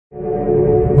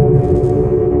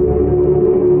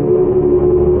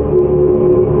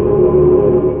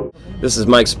This is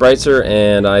Mike Spreitzer,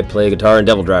 and I play guitar in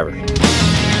DevilDriver.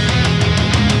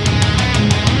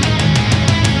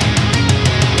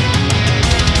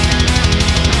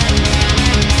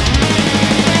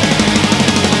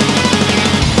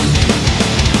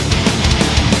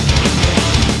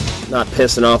 Not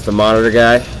pissing off the monitor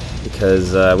guy,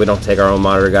 because we don't take our own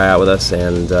monitor guy out with us,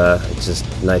 and it's just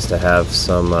nice to have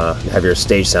some have your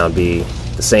stage sound be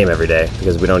the same every day,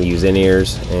 because we don't use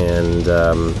in-ears, and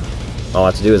all I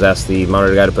have to do is ask the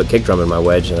monitor guy to put kick drum in my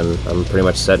wedge, and I'm pretty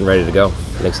much set and ready to go.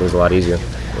 It makes things a lot easier.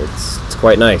 It's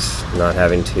quite nice not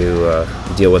having to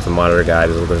deal with the monitor guy,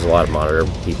 because there's a lot of monitor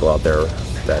people out there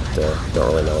that don't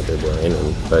really know what they're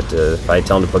doing. But if I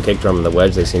tell them to put kick drum in the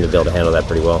wedge, they seem to be able to handle that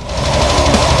pretty well.